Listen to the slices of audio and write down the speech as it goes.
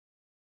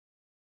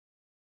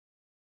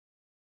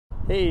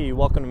Hey,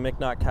 welcome to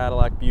McNaught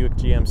Cadillac Buick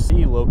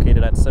GMC, located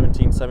at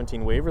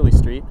 1717 Waverley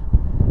Street.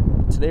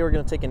 Today we're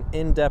going to take an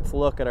in-depth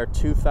look at our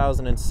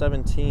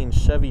 2017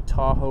 Chevy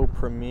Tahoe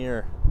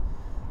Premier.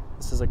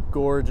 This is a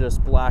gorgeous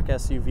black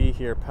SUV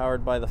here,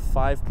 powered by the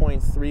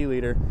 5.3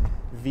 liter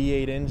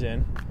V8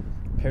 engine,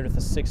 paired with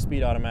a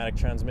 6-speed automatic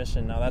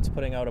transmission. Now that's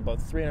putting out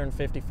about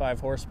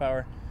 355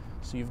 horsepower,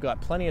 so you've got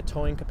plenty of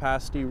towing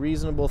capacity,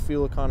 reasonable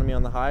fuel economy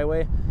on the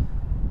highway,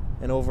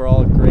 and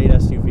overall a great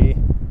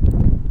SUV.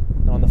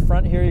 On the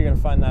front here, you're going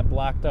to find that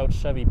blacked out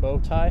Chevy bow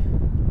tie.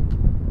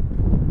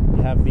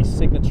 You have the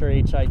signature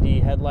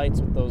HID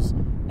headlights with those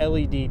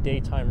LED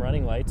daytime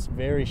running lights.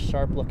 Very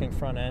sharp looking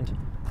front end.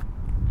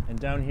 And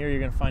down here,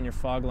 you're going to find your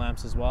fog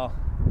lamps as well.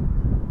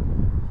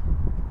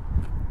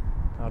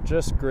 Now,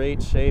 just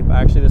great shape.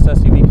 Actually, this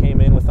SUV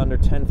came in with under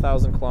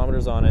 10,000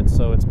 kilometers on it,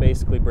 so it's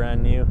basically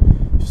brand new.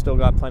 You've still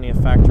got plenty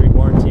of factory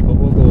warranty, but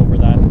we'll go over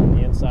that on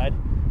the inside.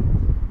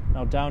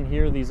 Now down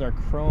here, these are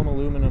chrome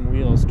aluminum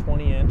wheels,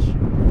 20-inch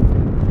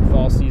with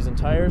all-season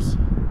tires.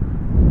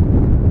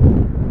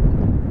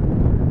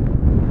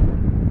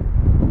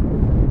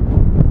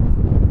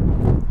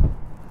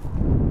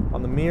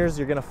 On the mirrors,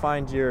 you're going to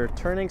find your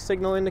turning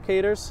signal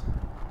indicators,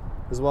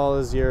 as well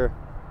as your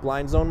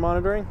blind zone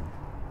monitoring.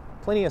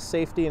 Plenty of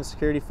safety and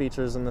security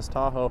features in this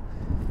Tahoe.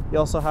 You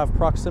also have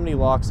proximity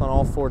locks on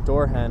all 4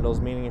 door handles,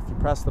 meaning if you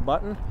press the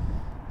button,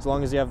 as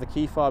long as you have the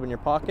key fob in your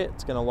pocket,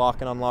 it's going to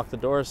lock and unlock the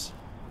doors.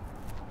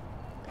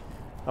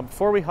 Now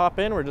before we hop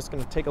in, we're just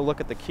going to take a look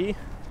at the key.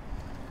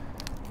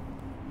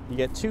 You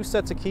get 2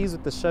 sets of keys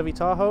with the Chevy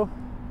Tahoe,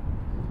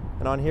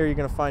 and on here you're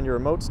going to find your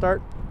remote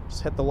start.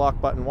 Just hit the lock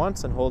button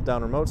once and hold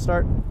down remote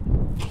start. And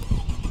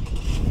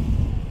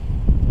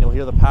you'll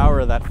hear the power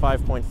of that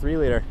 5.3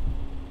 liter.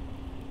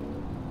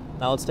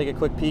 Now let's take a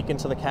quick peek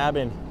into the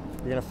cabin.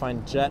 You're going to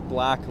find jet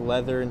black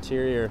leather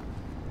interior.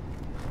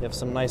 You have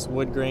some nice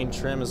wood grain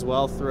trim as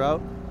well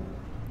throughout.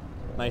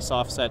 Nice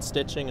offset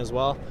stitching as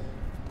well.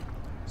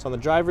 So on the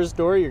driver's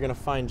door, you're going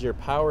to find your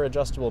power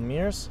adjustable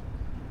mirrors.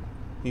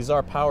 These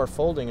are power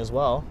folding as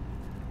well.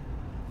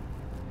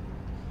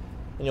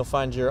 And you'll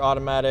find your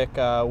automatic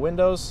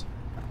windows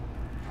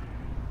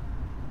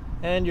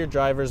and your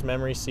driver's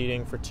memory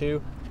seating for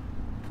 2.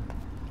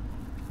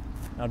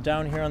 Now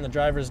down here on the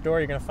driver's door,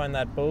 you're going to find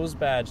that Bose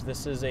badge.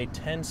 This is a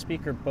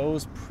 10-speaker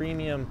Bose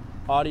premium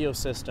audio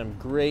system.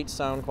 Great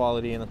sound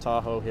quality in the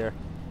Tahoe here.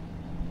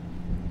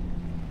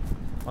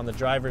 On the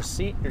driver's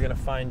seat, you're going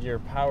to find your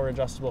power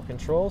adjustable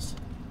controls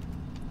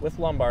with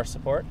lumbar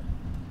support.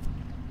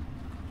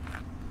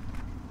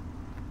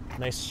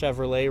 Nice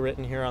Chevrolet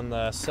written here on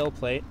the sill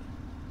plate.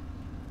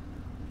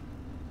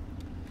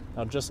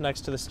 Now just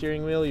next to the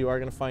steering wheel, you are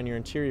going to find your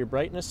interior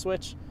brightness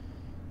switch,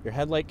 your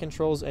headlight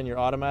controls, and your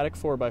automatic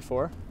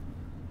 4x4.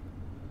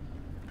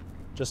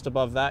 Just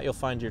above that, you'll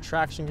find your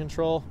traction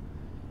control,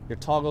 your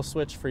toggle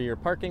switch for your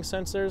parking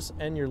sensors,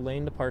 and your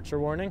lane departure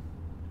warning.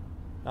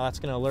 Now that's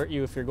going to alert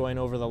you if you're going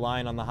over the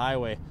line on the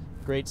highway.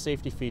 Great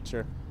safety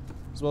feature.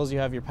 As well as you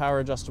have your power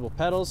adjustable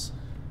pedals.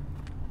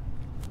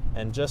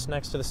 And just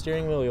next to the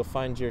steering wheel, you'll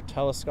find your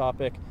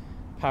telescopic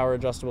power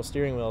adjustable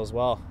steering wheel as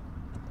well.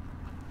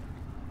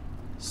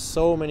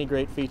 So many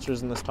great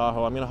features in this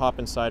Tahoe. I'm going to hop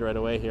inside right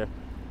away here.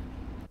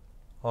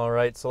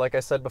 Alright, so like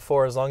I said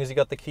before, as long as you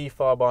got the key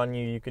fob on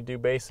you, you could do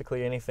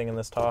basically anything in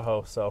this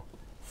Tahoe. So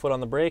foot on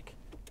the brake,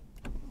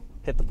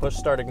 hit the push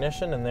start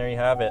ignition, and there you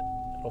have it.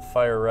 It'll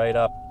fire right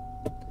up.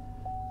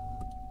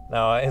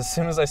 Now, as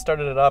soon as I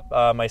started it up,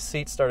 my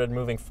seat started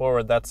moving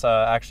forward. That's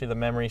actually the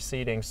memory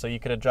seating, so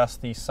you could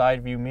adjust the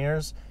side view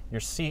mirrors,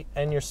 your seat,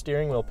 and your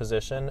steering wheel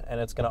position,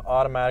 and it's going to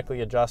automatically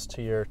adjust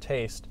to your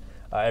taste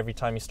every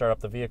time you start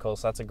up the vehicle.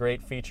 So that's a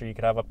great feature. You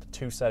could have up to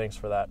 2 settings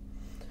for that.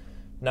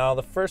 Now,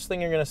 the first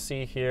thing you're going to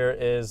see here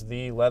is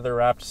the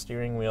leather-wrapped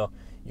steering wheel.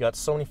 You got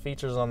so many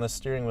features on this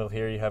steering wheel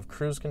here. You have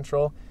cruise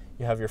control,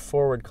 you have your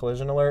forward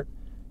collision alert,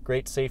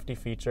 great safety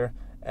feature,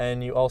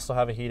 and you also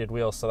have a heated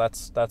wheel, so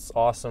that's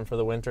awesome for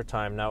the winter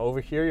time. Now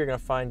over here, you're going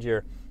to find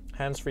your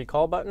hands-free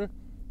call button,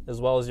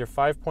 as well as your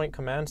 5-point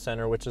command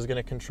center, which is going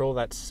to control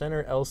that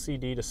center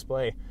LCD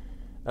display.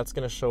 That's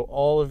going to show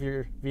all of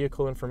your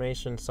vehicle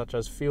information, such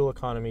as fuel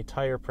economy,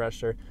 tire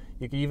pressure.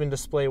 You can even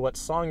display what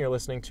song you're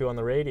listening to on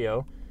the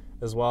radio,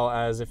 as well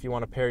as if you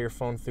want to pair your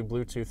phone through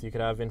Bluetooth, you could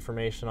have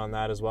information on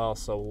that as well.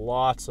 So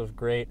lots of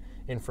great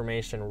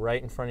information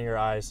right in front of your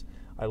eyes.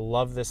 I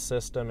love this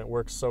system. It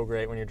works so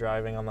great when you're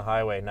driving on the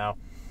highway. Now,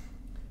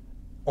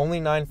 only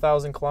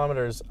 9,000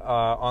 kilometers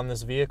on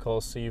this vehicle,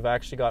 so you've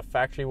actually got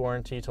factory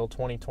warranty till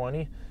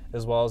 2020,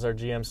 as well as our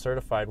GM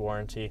certified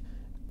warranty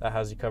that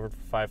has you covered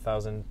for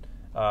 5,000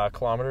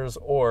 kilometers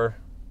or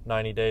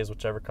 90 days,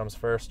 whichever comes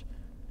first.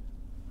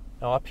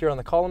 Now up here on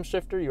the column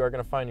shifter, you are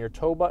going to find your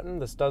tow button.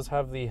 This does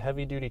have the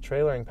heavy-duty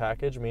trailering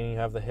package, meaning you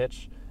have the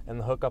hitch and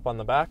the hookup on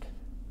the back.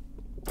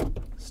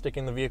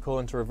 Sticking the vehicle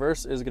into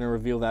reverse is going to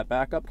reveal that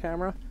backup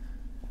camera.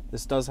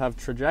 This does have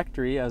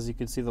trajectory. As you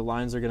can see, the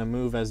lines are going to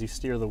move as you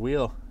steer the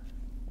wheel.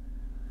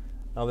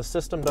 Now the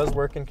system does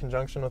work in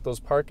conjunction with those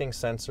parking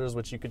sensors,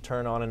 which you could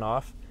turn on and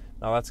off.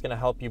 Now that's going to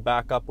help you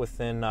back up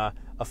within a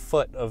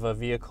foot of a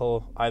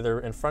vehicle either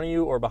in front of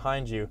you or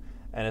behind you,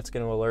 and it's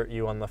going to alert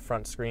you on the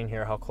front screen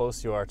here how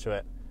close you are to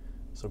it.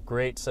 So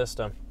great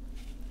system.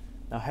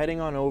 Now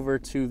heading on over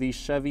to the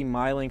Chevy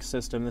MyLink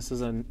system. This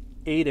is an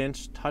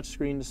 8-inch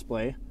touchscreen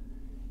display.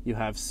 You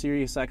have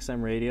Sirius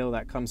XM radio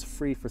that comes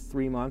free for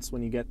 3 months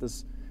when you get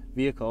this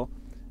vehicle,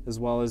 as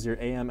well as your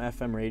AM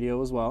FM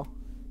radio as well.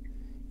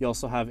 You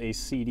also have a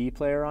CD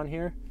player on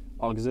here,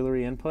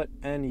 auxiliary input,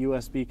 and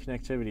USB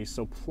connectivity.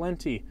 So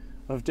plenty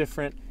of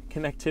different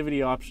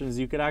connectivity options.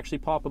 You could actually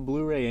pop a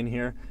Blu-ray in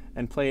here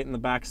and play it in the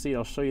back seat.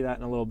 I'll show you that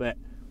in a little bit.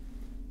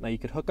 Now you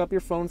could hook up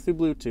your phone through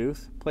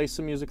Bluetooth, play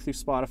some music through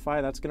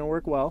Spotify. That's going to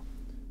work well.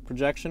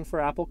 Projection for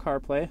Apple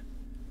CarPlay,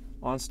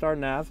 OnStar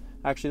Nav.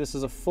 Actually, this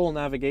is a full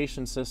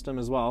navigation system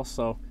as well,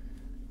 so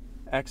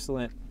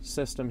excellent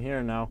system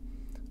here. Now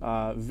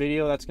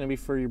video, that's going to be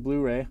for your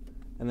Blu-ray,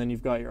 and then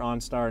you've got your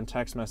OnStar and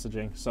text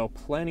messaging. So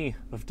plenty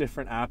of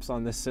different apps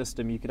on this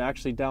system. You could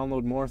actually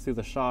download more through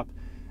the shop,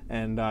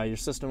 and your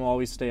system will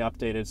always stay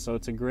updated. So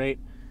it's a great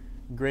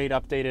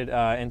updated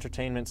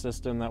entertainment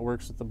system that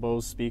works with the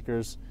Bose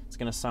speakers. It's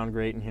going to sound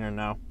great in here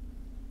now.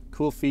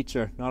 Cool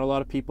feature not a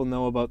lot of people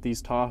know about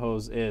these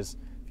Tahoes is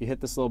if you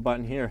hit this little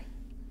button here,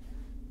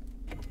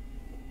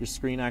 your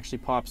screen actually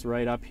pops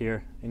right up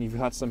here, and you've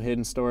got some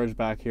hidden storage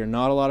back here.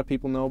 Not a lot of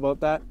people know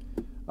about that.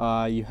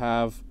 You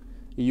have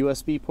a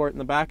USB port in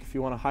the back. If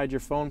you want to hide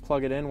your phone,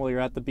 plug it in while you're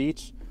at the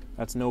beach.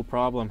 That's no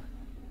problem.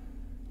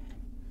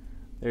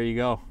 There you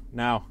go.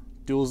 Now,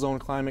 dual zone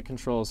climate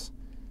controls.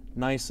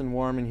 Nice and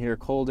warm in here,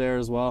 cold air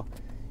as well.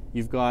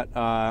 You've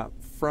got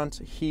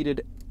front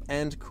heated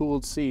and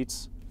cooled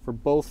seats for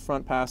both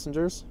front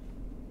passengers.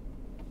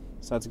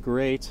 So that's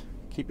great.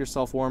 Keep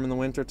yourself warm in the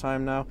winter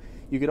time now.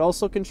 You could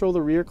also control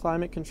the rear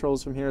climate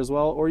controls from here as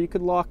well, or you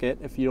could lock it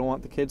if you don't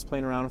want the kids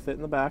playing around with it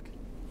in the back.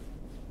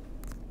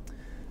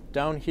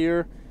 Down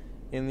here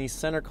in the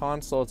center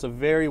console, it's a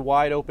very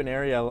wide open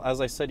area. As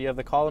I said, you have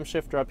the column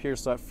shifter up here,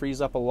 so that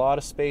frees up a lot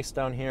of space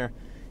down here.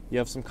 You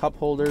have some cup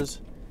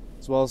holders,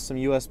 as well as some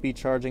USB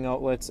charging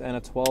outlets and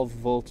a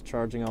 12-volt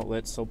charging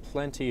outlet, so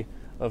plenty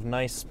of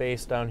nice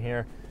space down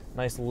here.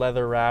 Nice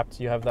leather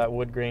wrapped. You have that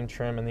wood grain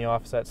trim and the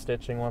offset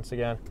stitching once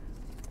again.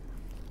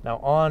 Now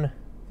on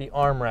the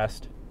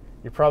armrest,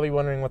 you're probably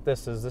wondering what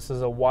this is. This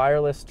is a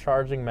wireless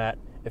charging mat.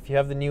 If you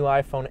have the new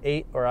iPhone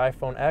 8 or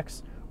iPhone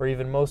X, or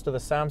even most of the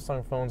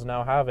Samsung phones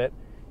now have it,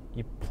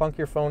 you plunk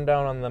your phone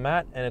down on the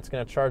mat and it's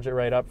going to charge it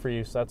right up for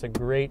you. So that's a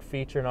great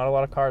feature. Not a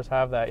lot of cars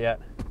have that yet.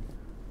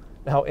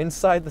 Now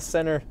inside the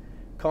center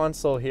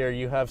console here,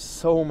 you have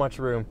so much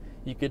room.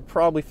 You could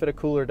probably fit a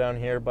cooler down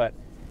here, but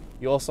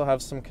you also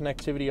have some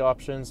connectivity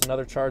options,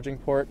 another charging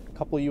port, a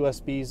couple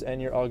USBs,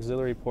 and your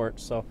auxiliary port.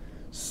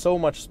 So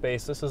much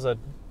space. This is a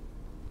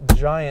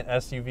giant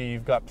SUV.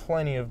 You've got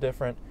plenty of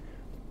different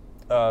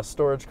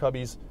storage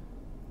cubbies.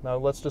 Now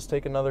let's just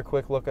take another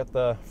quick look at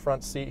the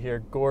front seat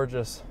here.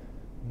 Gorgeous,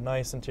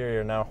 nice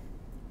interior. Now,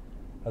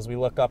 as we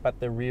look up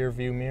at the rear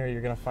view mirror,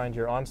 you're going to find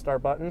your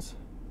OnStar buttons,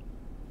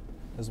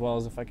 as well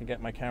as, if I could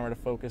get my camera to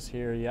focus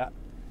here, yeah,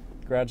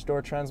 garage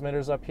door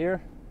transmitters up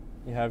here.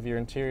 You have your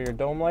interior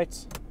dome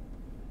lights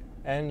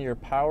and your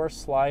power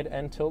slide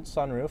and tilt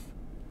sunroof,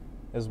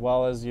 as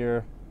well as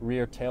your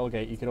rear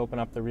tailgate. You could open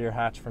up the rear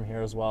hatch from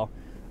here as well.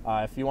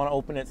 If you want to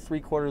open it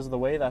 3/4 of the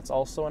way, that's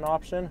also an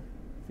option.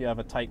 If you have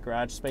a tight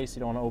garage space, you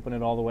don't want to open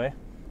it all the way.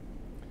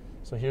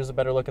 So here's a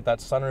better look at that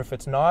sunroof.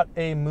 It's not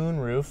a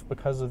moonroof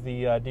because of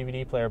the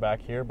DVD player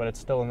back here, but it's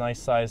still a nice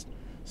sized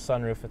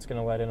sunroof. It's going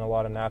to let in a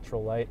lot of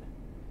natural light.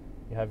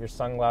 You have your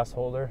sunglass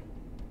holder,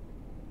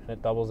 and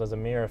it doubles as a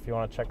mirror if you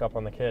want to check up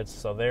on the kids.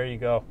 So there you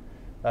go.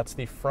 That's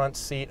the front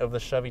seat of the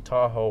Chevy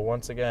Tahoe.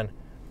 Once again,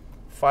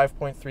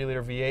 5.3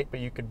 liter V8, but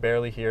you could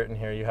barely hear it in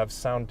here. You have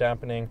sound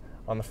dampening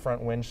on the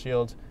front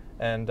windshield,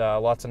 and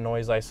lots of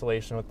noise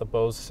isolation with the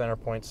Bose center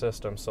point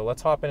system. So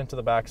let's hop into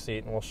the back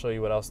seat and we'll show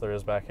you what else there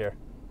is back here.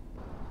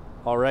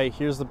 All right,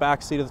 here's the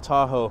back seat of the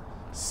Tahoe.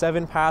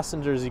 7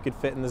 passengers you could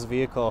fit in this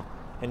vehicle,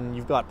 and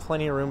you've got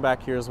plenty of room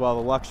back here as well.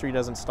 The luxury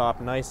doesn't stop.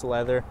 Nice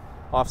leather,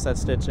 offset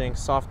stitching,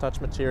 soft touch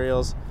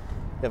materials.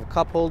 You have a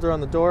cup holder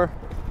on the door,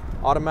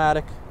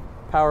 automatic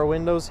power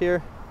windows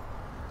here,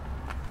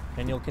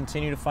 and you'll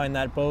continue to find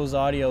that Bose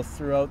audio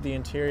throughout the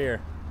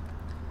interior.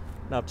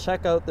 Now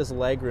check out this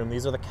legroom.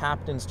 These are the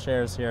captain's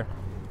chairs here.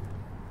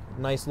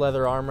 Nice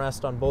leather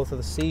armrest on both of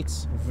the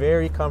seats.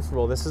 Very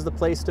comfortable. This is the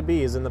place to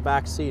be, is in the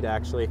back seat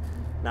actually.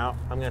 Now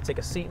I'm going to take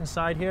a seat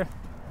inside here.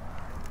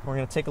 We're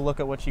going to take a look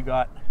at what you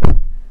got.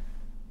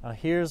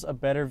 Here's a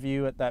better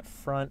view at that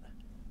front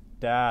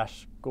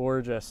dash.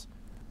 Gorgeous.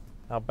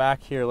 Now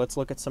back here, let's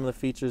look at some of the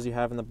features you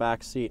have in the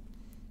back seat.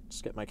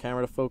 Just get my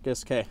camera to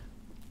focus. Okay.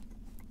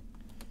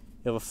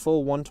 You have a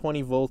full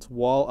 120 volt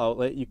wall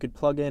outlet. You could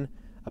plug in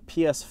a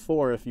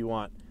PS4 if you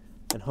want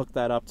and hook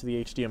that up to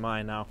the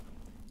HDMI. Now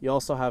you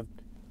also have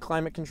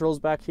climate controls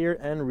back here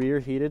and rear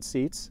heated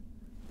seats.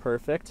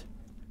 Perfect.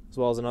 As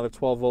well as another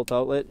 12 volt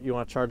outlet. You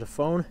want to charge a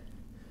phone.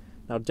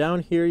 Now down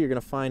here you're going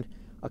to find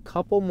a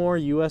couple more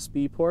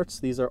USB ports.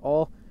 These are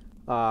all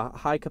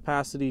high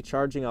capacity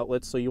charging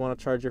outlets, so you want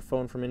to charge your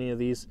phone from any of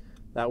these,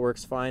 that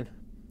works fine.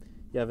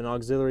 You have an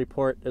auxiliary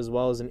port as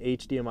well as an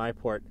HDMI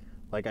port.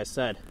 Like I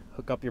said,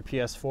 hook up your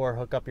PS4,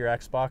 hook up your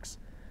Xbox.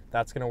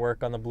 That's going to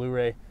work on the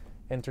Blu-ray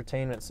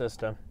entertainment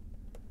system.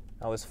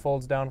 Now this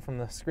folds down from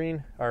the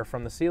screen, or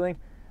from the ceiling,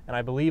 and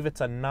I believe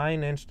it's a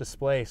 9-inch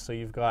display, so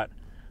you've got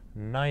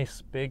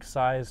nice big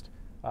sized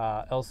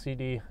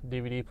LCD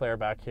DVD player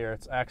back here.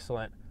 It's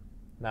excellent.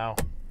 Now,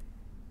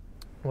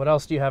 what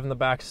else do you have in the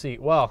back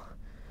seat? Well,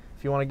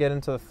 if you want to get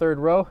into the third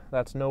row,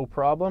 that's no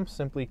problem.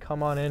 Simply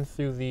come on in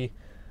through the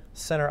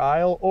center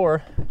aisle,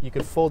 or you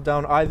could fold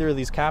down either of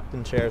these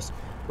captain chairs,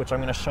 which I'm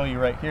going to show you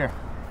right here.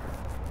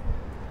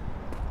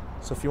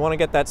 So if you want to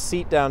get that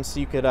seat down so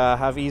you could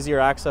have easier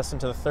access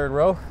into the third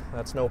row,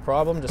 that's no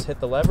problem. Just hit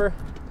the lever.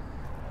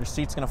 Your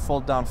seat's going to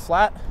fold down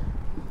flat,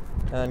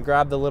 and then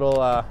grab the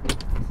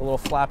little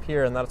flap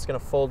here, and that's going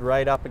to fold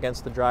right up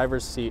against the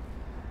driver's seat.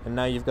 And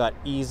now you've got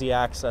easy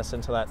access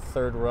into that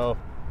third row.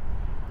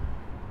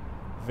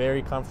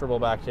 Very comfortable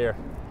back here.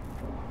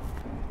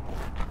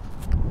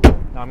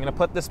 Now I'm going to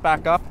put this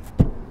back up.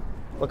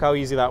 Look how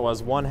easy that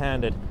was,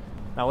 one-handed.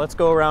 Now let's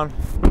go around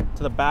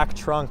to the back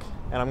trunk,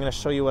 and I'm going to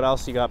show you what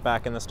else you got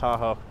back in this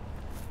Tahoe.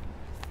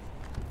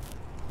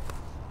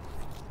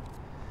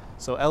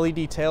 So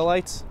LED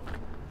taillights.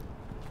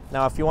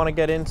 Now if you want to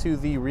get into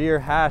the rear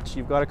hatch,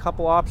 you've got a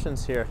couple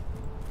options here.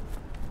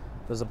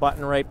 There's a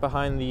button right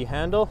behind the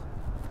handle,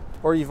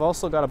 or you've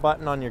also got a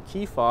button on your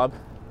key fob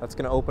that's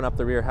going to open up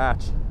the rear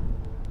hatch.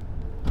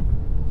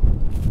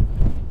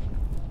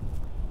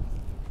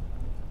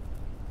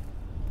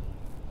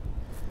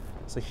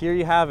 So here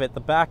you have it, the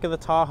back of the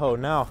Tahoe.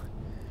 Now,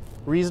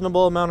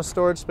 reasonable amount of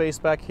storage space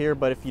back here,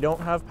 but if you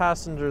don't have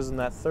passengers in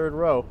that third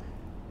row,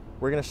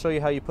 we're going to show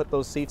you how you put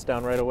those seats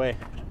down right away.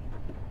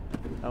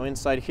 Now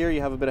inside here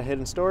you have a bit of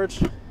hidden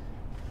storage,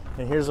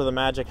 and here's where the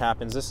magic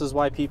happens. This is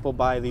why people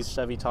buy these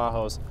Chevy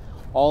Tahoes.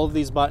 All of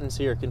these buttons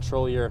here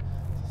control your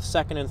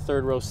second and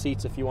third row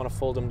seats if you want to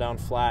fold them down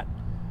flat.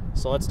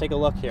 So let's take a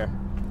look here.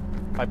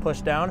 If I push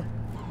down,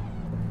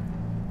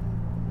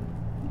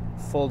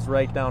 folds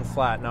right down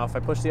flat. Now if I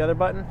push the other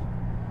button,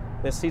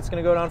 this seat's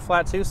going to go down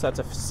flat too, so that's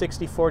a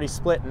 60-40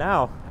 split.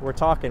 Now we're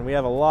talking, we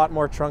have a lot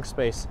more trunk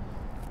space.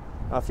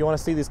 Now if you want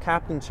to see these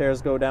captain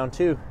chairs go down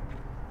too,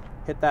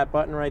 hit that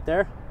button right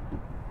there,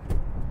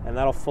 and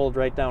that'll fold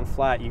right down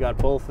flat. You got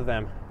both of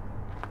them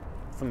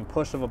from the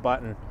push of a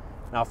button.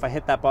 Now if I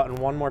hit that button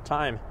one more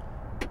time,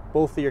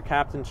 both of your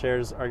captain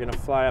chairs are going to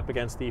fly up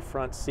against the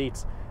front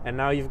seats, and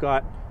now you've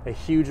got a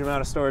huge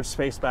amount of storage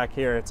space back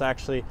here. It's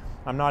actually,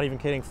 I'm not even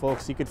kidding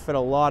folks, you could fit a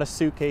lot of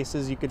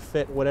suitcases, you could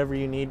fit whatever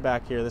you need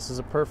back here. This is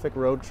a perfect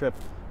road trip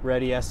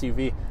ready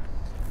SUV.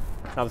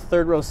 Now the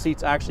third row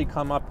seats actually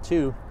come up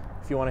too.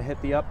 If you want to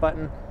hit the up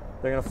button,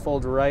 they're going to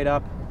fold right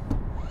up.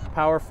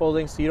 Power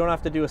folding, so you don't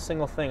have to do a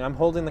single thing. I'm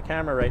holding the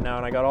camera right now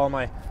and I got all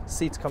my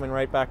seats coming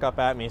right back up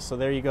at me, so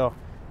there you go.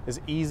 As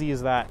easy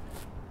as that.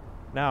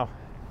 Now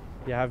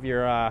you have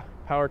your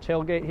power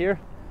tailgate here.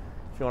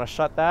 If you want to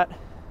shut that,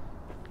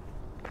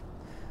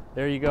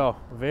 there you go.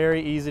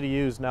 Very easy to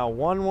use. Now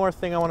one more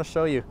thing I want to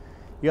show you.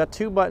 You got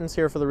two buttons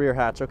here for the rear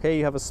hatch, okay?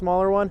 You have a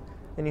smaller one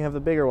and you have the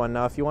bigger one.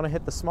 Now if you want to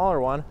hit the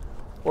smaller one,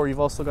 or you've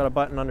also got a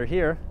button under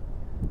here,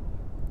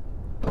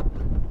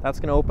 that's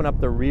going to open up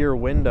the rear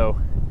window.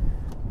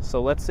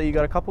 So let's say you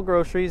got a couple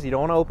groceries, you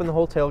don't want to open the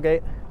whole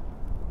tailgate,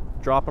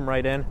 drop them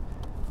right in,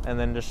 and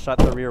then just shut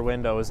the rear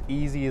window. As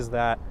easy as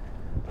that.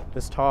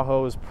 This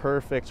Tahoe is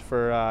perfect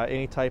for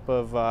any type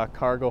of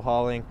cargo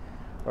hauling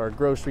or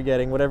grocery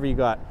getting, whatever you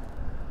got.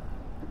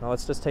 Now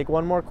let's just take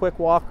one more quick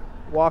walk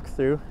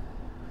through.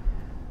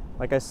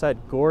 Like I said,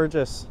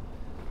 gorgeous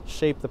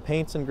shape. The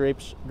paint's in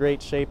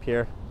great shape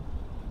here.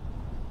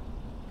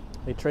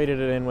 They traded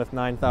it in with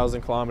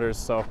 9,000 kilometers,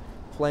 so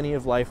plenty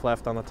of life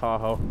left on the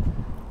Tahoe.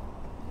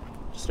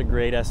 Just a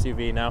great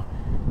SUV. Now,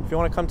 if you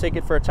want to come take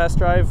it for a test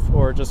drive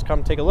or just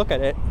come take a look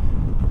at it,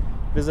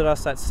 visit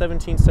us at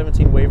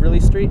 1717 Waverley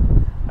Street.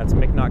 That's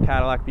McNaught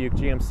Cadillac Buick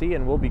GMC,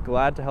 and we'll be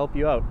glad to help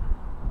you out.